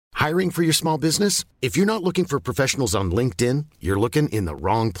Hiring for your small business? If you're not looking for professionals on LinkedIn, you're looking in the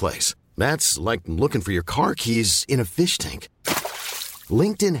wrong place. That's like looking for your car keys in a fish tank.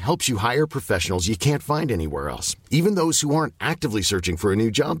 LinkedIn helps you hire professionals you can't find anywhere else, even those who aren't actively searching for a new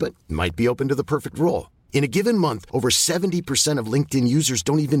job but might be open to the perfect role. In a given month, over 70% of LinkedIn users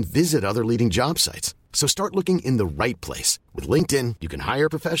don't even visit other leading job sites. So start looking in the right place. With LinkedIn, you can hire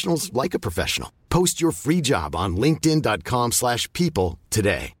professionals like a professional. Post your free job on linkedin.com/people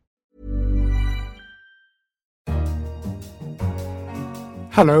today.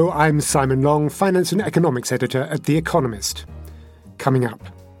 Hello, I'm Simon Long, Finance and Economics Editor at The Economist. Coming up,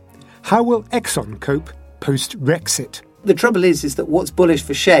 how will Exxon cope post-Brexit? The trouble is that what's bullish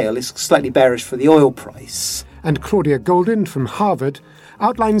for shale is slightly bearish for the oil price. And Claudia Golden from Harvard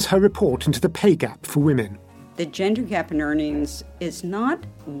outlines her report into the pay gap for women. The gender gap in earnings is not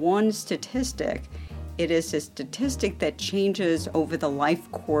one statistic. It is a statistic that changes over the life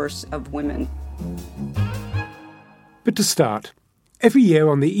course of women. But to start, every year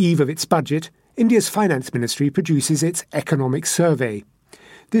on the eve of its budget, India's Finance Ministry produces its economic survey.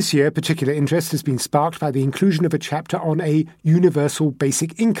 This year, particular interest has been sparked by the inclusion of a chapter on a universal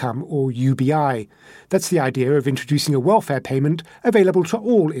basic income, or UBI. That's the idea of introducing a welfare payment available to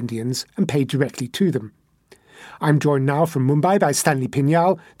all Indians and paid directly to them. I'm joined now from Mumbai by Stanley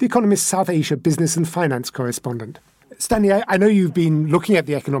Pinyal, The Economist's South Asia business and finance correspondent. Stanley, I know you've been looking at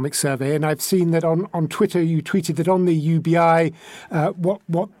the economic survey, and I've seen that on Twitter you tweeted that on the UBI,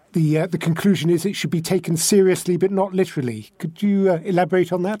 the conclusion is it should be taken seriously but not literally. Could you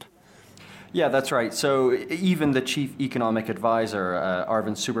elaborate on that? Yeah, that's right. So even the chief economic advisor,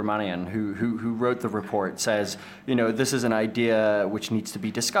 Arvind Subramanian, who wrote the report, says, this is an idea which needs to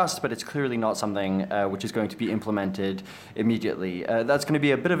be discussed, but it's clearly not something which is going to be implemented immediately. That's going to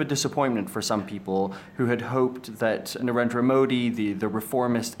be a bit of a disappointment for some people who had hoped that Narendra Modi, the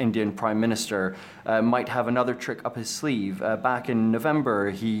reformist Indian Prime Minister, might have another trick up his sleeve. Back in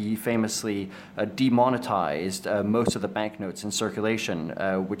November, he famously demonetized most of the banknotes in circulation,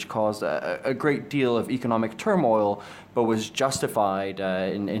 which caused a great deal of economic turmoil, but was justified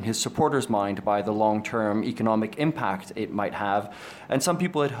in his supporters' mind by the long-term economic impact it might have. And some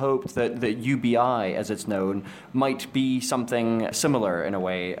people had hoped that the UBI, as it's known, might be something similar in a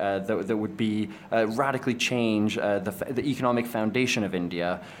way that would be radically change the economic foundation of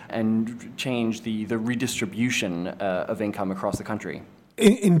India and change the redistribution of income across the country.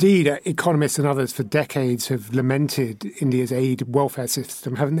 Indeed, economists and others for decades have lamented India's aid welfare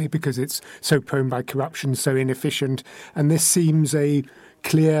system, haven't they? Because it's so prone by corruption, so inefficient. And this seems a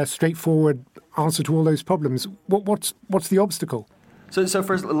clear, straightforward answer to all those problems. What's the obstacle? So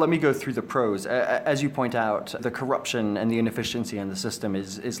first, let me go through the pros. As you point out, the corruption and the inefficiency in the system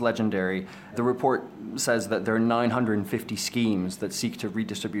is legendary. The report says that there are 950 schemes that seek to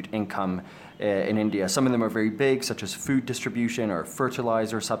redistribute income in India. Some of them are very big, such as food distribution or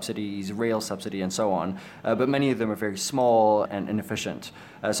fertilizer subsidies, rail subsidy, and so on. But many of them are very small and inefficient.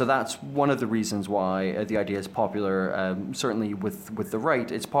 So that's one of the reasons why the idea is popular, certainly with the right.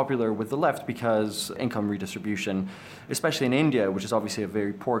 It's popular with the left because income redistribution, especially in India, which is obviously a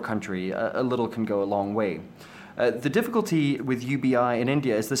very poor country, a little can go a long way. The difficulty with UBI in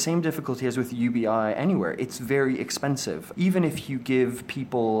India is the same difficulty as with UBI anywhere. It's very expensive. Even if you give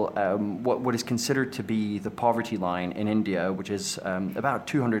people what is considered to be the poverty line in India, which is about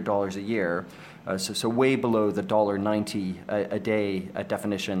 $200 a year, so way below the $1.90 a day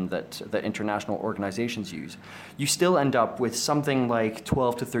definition that international organizations use, you still end up with something like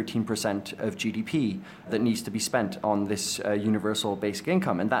 12 to 13% of GDP that needs to be spent on this universal basic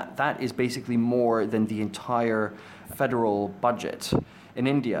income. And that is basically more than the entire federal budget in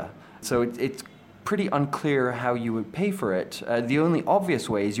India. So it's pretty unclear how you would pay for it. The only obvious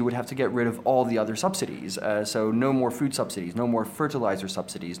way is you would have to get rid of all the other subsidies. So no more food subsidies, no more fertilizer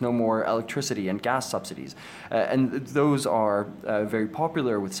subsidies, no more electricity and gas subsidies. And those are very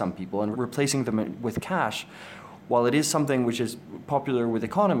popular with some people, and replacing them with cash, while it is something which is popular with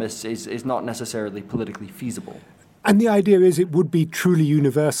economists, is not necessarily politically feasible. And the idea is it would be truly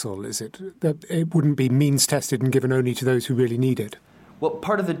universal, is it? That it wouldn't be means-tested and given only to those who really need it? Well,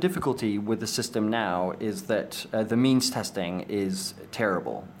 part of the difficulty with the system now is that the means testing is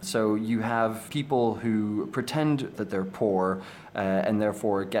terrible. So you have people who pretend that they're poor and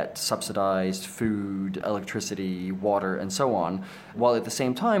therefore get subsidized food, electricity, water, and so on, while at the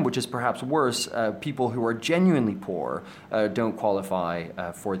same time, which is perhaps worse, people who are genuinely poor don't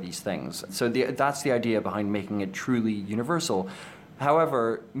qualify for these things. So that's the idea behind making it truly universal.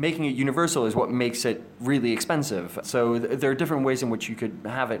 However, making it universal is what makes it really expensive. So there are different ways in which you could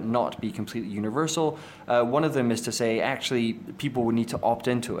have it not be completely universal. One of them is to say, actually, people would need to opt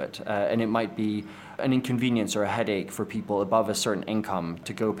into it, and it might be an inconvenience or a headache for people above a certain income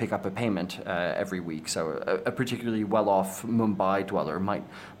to go pick up a payment every week. So a particularly well-off Mumbai dweller might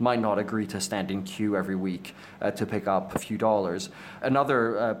not agree to stand in queue every week to pick up a few dollars.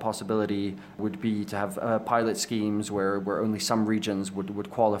 Another possibility would be to have pilot schemes where only some regions would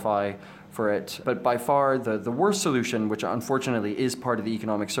qualify for it. But by far the worst solution, which unfortunately is part of the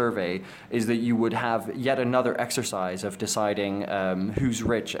economic survey, is that you would have yet another exercise of deciding who's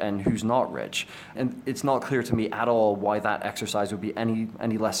rich and who's not rich. And it's not clear to me at all why that exercise would be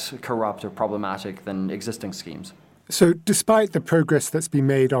any less corrupt or problematic than existing schemes. So despite the progress that's been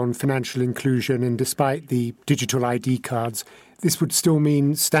made on financial inclusion and despite the digital ID cards, this would still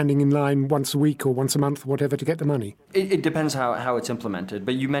mean standing in line once a week or once a month, whatever, to get the money? It depends how it's implemented.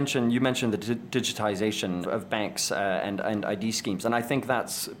 But you mentioned the digitization of banks and ID schemes, and I think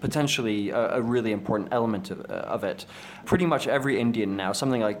that's potentially a really important element of it. Pretty much every Indian now,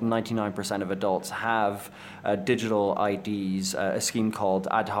 something like 99% of adults, have digital IDs, a scheme called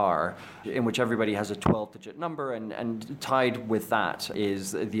Aadhaar, in which everybody has a 12-digit number, and tied with that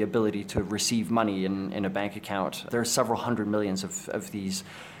is the ability to receive money in a bank account. There are several hundred millions of these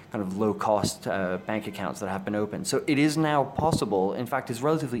kind of low-cost bank accounts that have been opened. So it is now possible, in fact, it's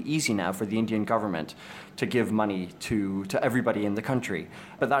relatively easy now for the Indian government to give money to everybody in the country.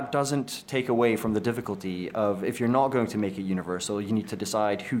 But that doesn't take away from the difficulty of, if you're not going to make it universal, you need to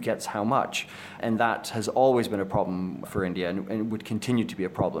decide who gets how much. And that has always been a problem for India and would continue to be a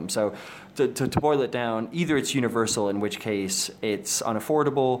problem. So to boil it down, either it's universal, in which case it's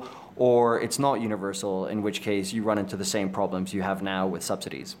unaffordable, or it's not universal, in which case you run into the same problems you have now with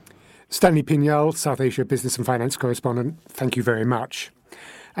subsidies. Stanley Pignal, South Asia Business and Finance Correspondent, thank you very much.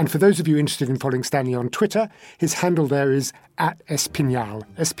 And for those of you interested in following Stanley on Twitter, his handle there is @spignal,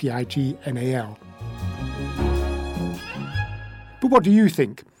 Spignal. But what do you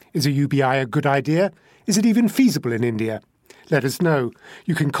think? Is a UBI a good idea? Is it even feasible in India? Let us know.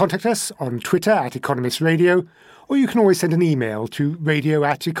 You can contact us on Twitter @EconomistRadio, or you can always send an email to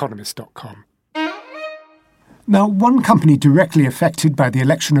radio@economist.com. Now, one company directly affected by the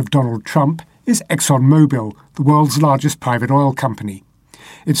election of Donald Trump is Exxon Mobil, the world's largest private oil company.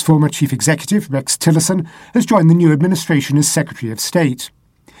 Its former chief executive, Rex Tillerson, has joined the new administration as Secretary of State.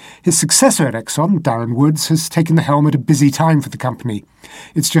 His successor at Exxon, Darren Woods, has taken the helm at a busy time for the company.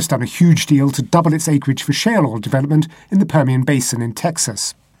 It's just done a huge deal to double its acreage for shale oil development in the Permian Basin in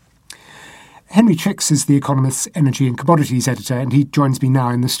Texas. Henry Trix is The Economist's energy and commodities editor, and he joins me now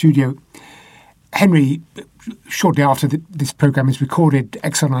in the studio. Henry, shortly after this programme is recorded,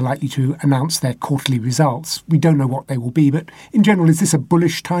 Exxon are likely to announce their quarterly results. We don't know what they will be, but in general, is this a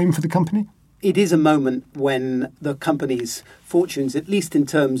bullish time for the company? It is a moment when the company's fortunes, at least in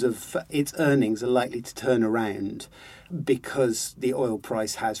terms of its earnings, are likely to turn around because the oil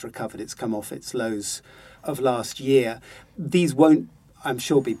price has recovered. It's come off its lows of last year. These won't, I'm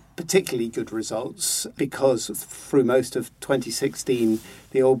sure, be particularly good results because through most of 2016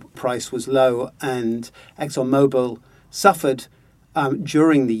 the oil price was low, and ExxonMobil suffered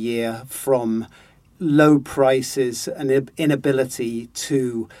during the year from low prices and inability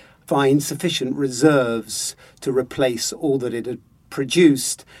to find sufficient reserves to replace all that it had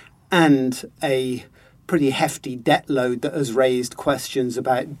produced, and a pretty hefty debt load that has raised questions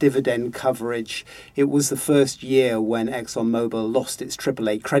about dividend coverage. It was the first year when ExxonMobil lost its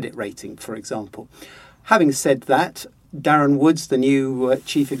AAA credit rating, for example. Having said that, Darren Woods, the new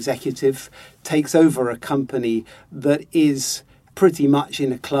chief executive, takes over a company that is pretty much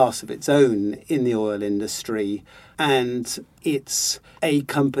in a class of its own in the oil industry, and it's a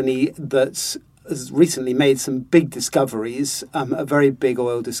company that's has recently made some big discoveries, a very big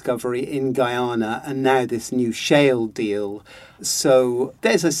oil discovery in Guyana, and now this new shale deal. So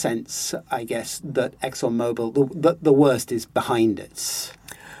there's a sense, I guess, that ExxonMobil, the worst is behind it.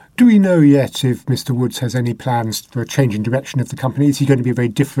 Do we know yet if Mr. Woods has any plans for a change in direction of the company? Is he going to be a very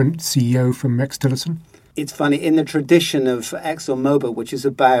different CEO from Rex Tillerson? It's funny, in the tradition of ExxonMobil, which is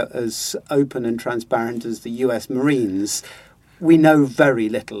about as open and transparent as the US Marines, we know very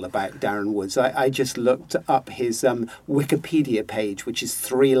little about Darren Woods. I just looked up his Wikipedia page, which is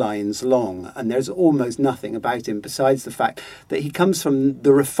 3 lines long, and there's almost nothing about him besides the fact that he comes from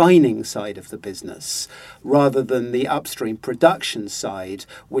the refining side of the business rather than the upstream production side,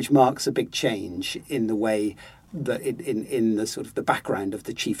 which marks a big change in the way that in the sort of the background of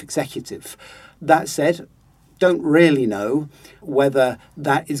the chief executive. That said, don't really know whether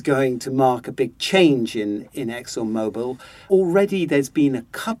that is going to mark a big change in Exxon Mobil. Already there's been a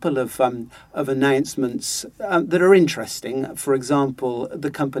couple of announcements that are interesting. For example,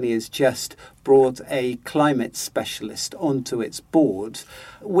 the company has just brought a climate specialist onto its board,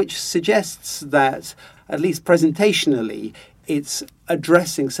 which suggests that, at least presentationally, it's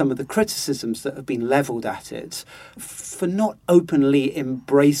addressing some of the criticisms that have been levelled at it for not openly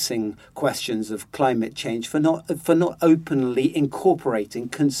embracing questions of climate change, for not openly incorporating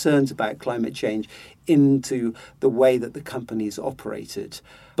concerns about climate change into the way that the company's operated.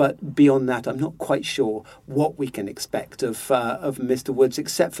 But beyond that, I'm not quite sure what we can expect of Mr. Woods,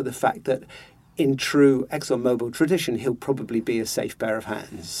 except for the fact that in true ExxonMobil tradition, he'll probably be a safe pair of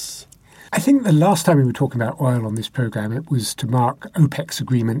hands. I think the last time we were talking about oil on this programme, it was to mark OPEC's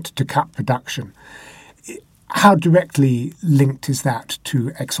agreement to cut production. How directly linked is that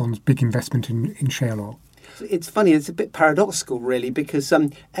to Exxon's big investment in shale oil? It's funny, it's a bit paradoxical, really, because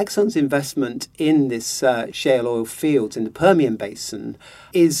Exxon's investment in this shale oil fields in the Permian Basin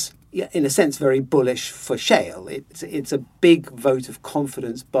is, in a sense, very bullish for shale. It's a big vote of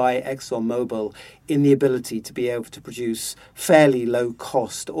confidence by ExxonMobil in the ability to be able to produce fairly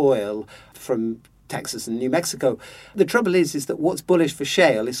low-cost oil from Texas and New Mexico. The trouble is that what's bullish for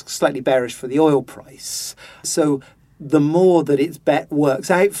shale is slightly bearish for the oil price. So the more that its bet works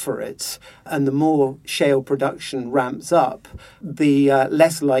out for it and the more shale production ramps up, the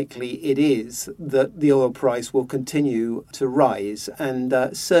less likely it is that the oil price will continue to rise. And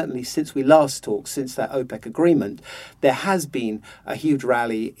certainly since we last talked, since that OPEC agreement, there has been a huge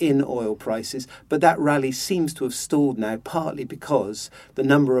rally in oil prices, but that rally seems to have stalled now, partly because the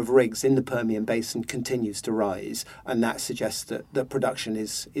number of rigs in the Permian Basin continues to rise, and that suggests that production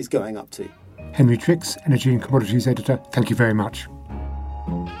is going up too. Henry Trix, Energy and Commodities Editor, thank you very much.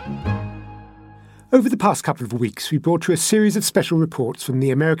 Over the past couple of weeks, we brought you a series of special reports from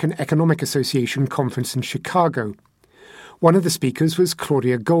the American Economic Association conference in Chicago. One of the speakers was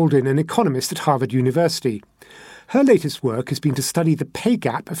Claudia Goldin, an economist at Harvard University. Her latest work has been to study the pay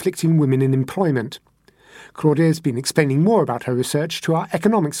gap afflicting women in employment. Claudia has been explaining more about her research to our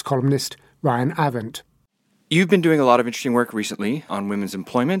economics columnist, Ryan Avent. You've been doing a lot of interesting work recently on women's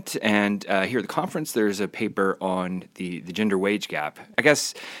employment, and here at the conference there's a paper on the gender wage gap. I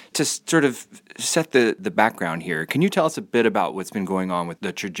guess to sort of set the background here, can you tell us a bit about what's been going on with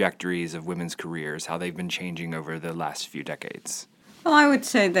the trajectories of women's careers, how they've been changing over the last few decades? Well, I would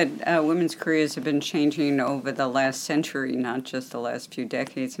say that women's careers have been changing over the last century, not just the last few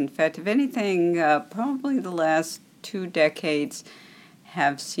decades. In fact, if anything, probably the last 2 decades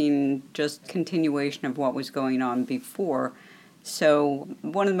have seen just continuation of what was going on before. So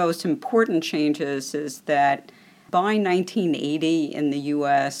one of the most important changes is that by 1980 in the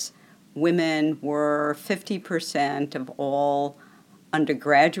U.S., women were 50% of all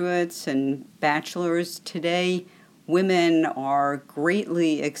undergraduates and bachelors. Today, women are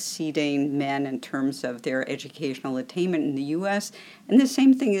greatly exceeding men in terms of their educational attainment in the U.S., and the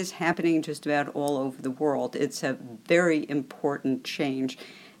same thing is happening just about all over the world. It's a very important change,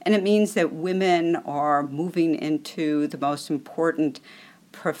 and it means that women are moving into the most important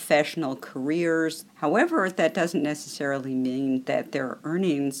professional careers. However, that doesn't necessarily mean that their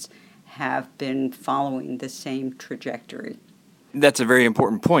earnings have been following the same trajectory. That's a very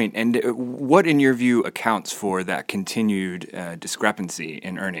important point. And what, in your view, accounts for that continued discrepancy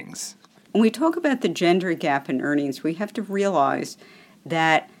in earnings? When we talk about the gender gap in earnings, we have to realize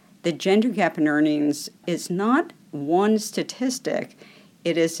that the gender gap in earnings is not one statistic.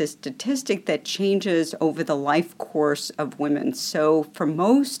 It is a statistic that changes over the life course of women. So for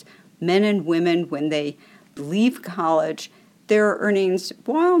most men and women, when they leave college, their earnings,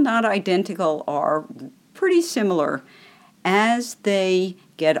 while not identical, are pretty similar. As they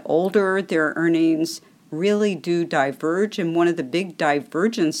get older, their earnings really do diverge, and one of the big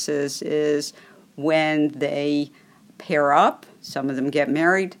divergences is when they pair up, some of them get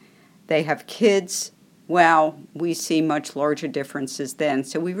married, they have kids, well, we see much larger differences then.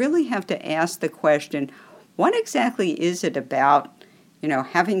 So we really have to ask the question, what exactly is it about,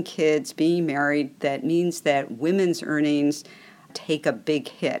 having kids, being married, that means that women's earnings take a big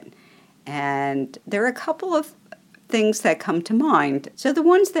hit? And there are a couple of things that come to mind. So the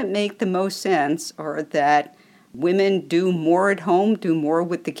ones that make the most sense are that women do more at home, do more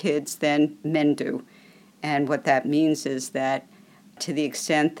with the kids than men do. And what that means is that to the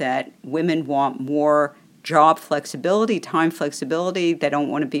extent that women want more job flexibility, time flexibility, they don't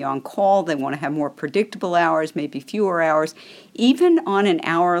want to be on call, they want to have more predictable hours, maybe fewer hours. Even on an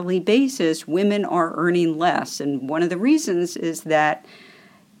hourly basis, women are earning less. And one of the reasons is that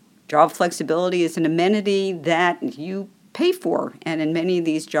Job flexibility is an amenity that you pay for, and in many of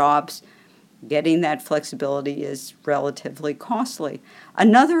these jobs, getting that flexibility is relatively costly.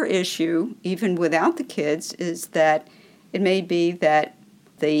 Another issue, even without the kids, is that it may be that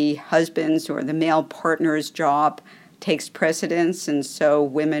the husband's or the male partner's job takes precedence, and so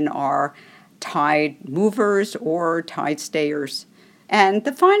women are tide movers or tide stayers. And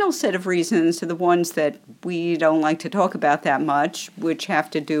the final set of reasons are the ones that we don't like to talk about that much, which have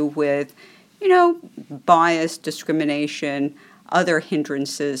to do with, bias, discrimination, other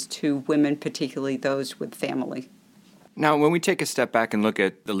hindrances to women, particularly those with family. Now, when we take a step back and look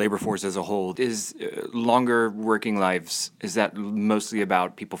at the labor force as a whole, is longer working lives, is that mostly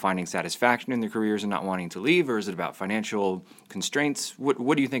about people finding satisfaction in their careers and not wanting to leave, or is it about financial constraints?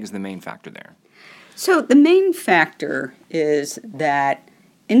 What do you think is the main factor there? So the main factor is that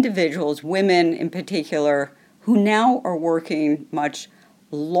individuals, women in particular, who now are working much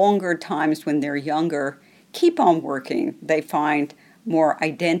longer times when they're younger, keep on working. They find more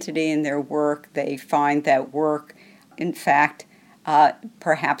identity in their work. They find that work, in fact,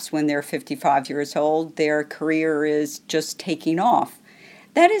 perhaps when they're 55 years old, their career is just taking off.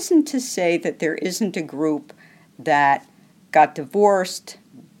 That isn't to say that there isn't a group that got divorced,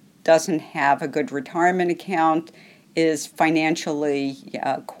 doesn't have a good retirement account, is financially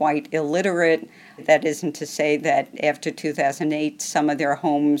quite illiterate. That isn't to say that after 2008, some of their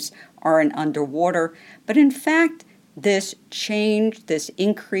homes aren't underwater. But in fact, this change, this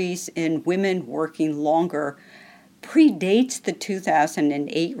increase in women working longer predates the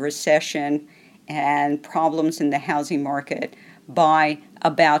 2008 recession and problems in the housing market by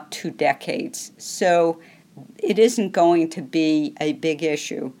about 2 decades. So it isn't going to be a big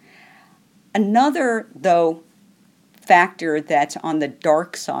issue. Another, though, factor that's on the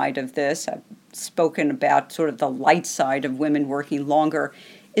dark side of this, I've spoken about sort of the light side of women working longer,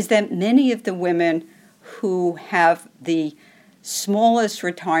 is that many of the women who have the smallest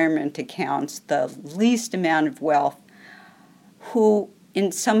retirement accounts, the least amount of wealth, who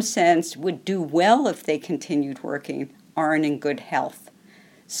in some sense would do well if they continued working, aren't in good health.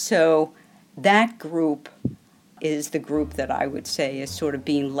 So that group is the group that I would say is sort of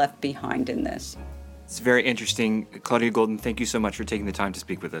being left behind in this. It's very interesting. Claudia Golden, thank you so much for taking the time to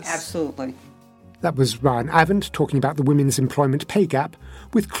speak with us. Absolutely. That was Ryan Avent talking about the women's employment pay gap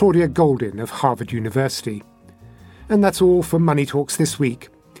with Claudia Golden of Harvard University. And that's all for Money Talks this week.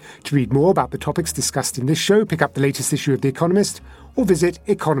 To read more about the topics discussed in this show, pick up the latest issue of The Economist or visit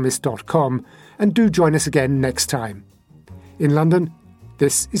economist.com, and do join us again next time. In London,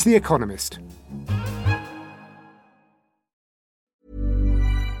 this is The Economist.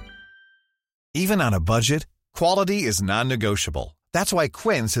 Even on a budget, quality is non-negotiable. That's why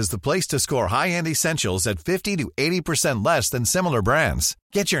Quince is the place to score high-end essentials at 50 to 80% less than similar brands.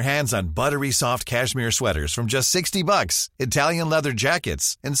 Get your hands on buttery soft cashmere sweaters from just $60, Italian leather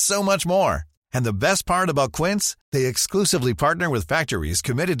jackets, and so much more. And the best part about Quince, they exclusively partner with factories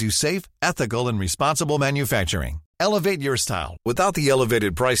committed to safe, ethical, and responsible manufacturing. Elevate your style without the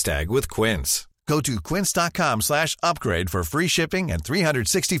elevated price tag with Quince. Go to quince.com/upgrade for free shipping and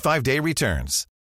 365-day returns.